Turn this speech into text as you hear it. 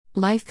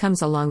Life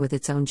comes along with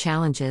its own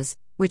challenges,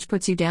 which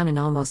puts you down in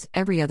almost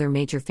every other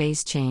major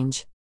phase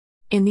change.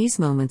 In these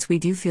moments we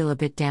do feel a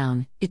bit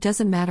down, it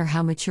doesn't matter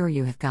how mature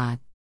you have got.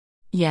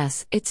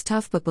 Yes, it's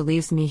tough, but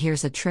believe me,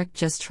 here's a trick: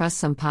 just trust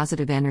some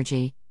positive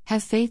energy,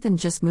 have faith and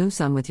just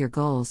move on with your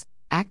goals,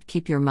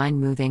 keep your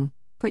mind moving,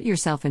 put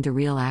yourself into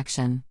real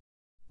action.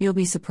 You'll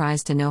be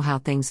surprised to know how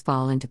things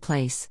fall into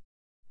place.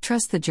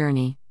 Trust the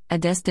journey, a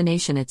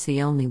destination, it's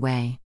the only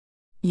way.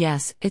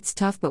 Yes, it's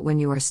tough, but when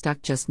you are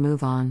stuck, just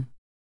move on.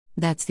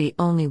 That's the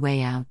only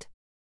way out.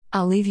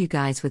 I'll leave you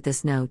guys with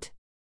this note.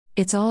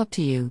 It's all up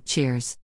to you. Cheers.